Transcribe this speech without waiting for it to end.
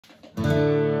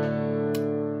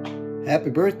Happy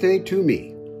birthday to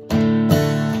me.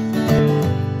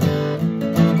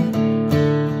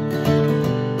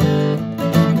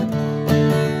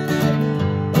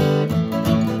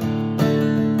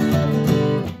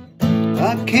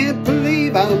 I can't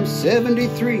believe I'm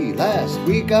 73. Last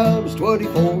week I was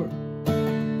 24.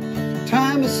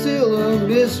 Time is still a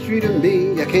mystery to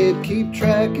me. I can't keep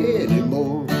track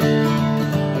anymore.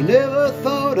 I never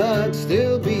thought I'd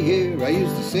still be here. I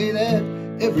used to say that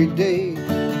every day.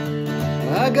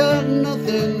 I got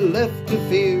nothing left to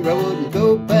fear. I wouldn't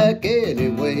go back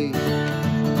anyway.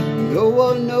 No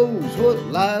one knows what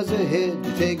lies ahead.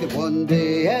 You take it one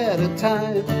day at a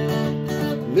time.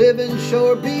 Living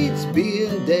sure beats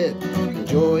being dead.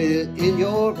 Enjoy it in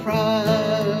your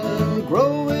prime.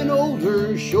 Growing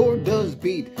older sure does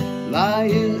beat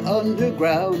lying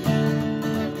underground.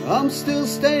 I'm still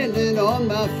standing on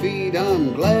my feet.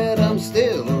 I'm glad I'm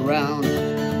still around.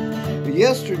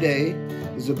 Yesterday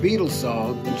is a Beatles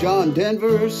song and John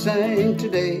Denver sang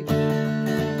today.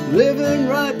 Living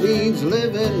right means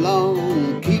living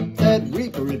long. Keep that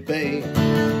reaper at bay.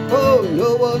 Oh,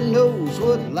 no one knows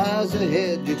what lies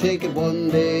ahead. You take it one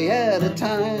day at a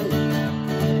time.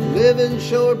 Living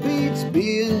sure beats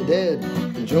being dead.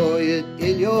 Enjoy it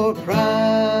in your prime.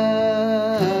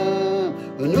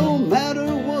 No matter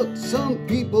what some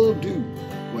people do,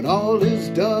 when all is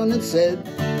done and said,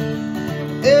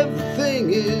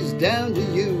 everything is down to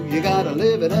you. You gotta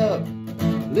live it up.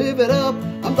 Live it up.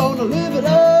 I'm gonna live it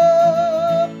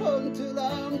up until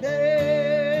I'm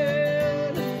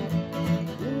dead.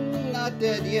 Not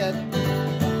dead yet.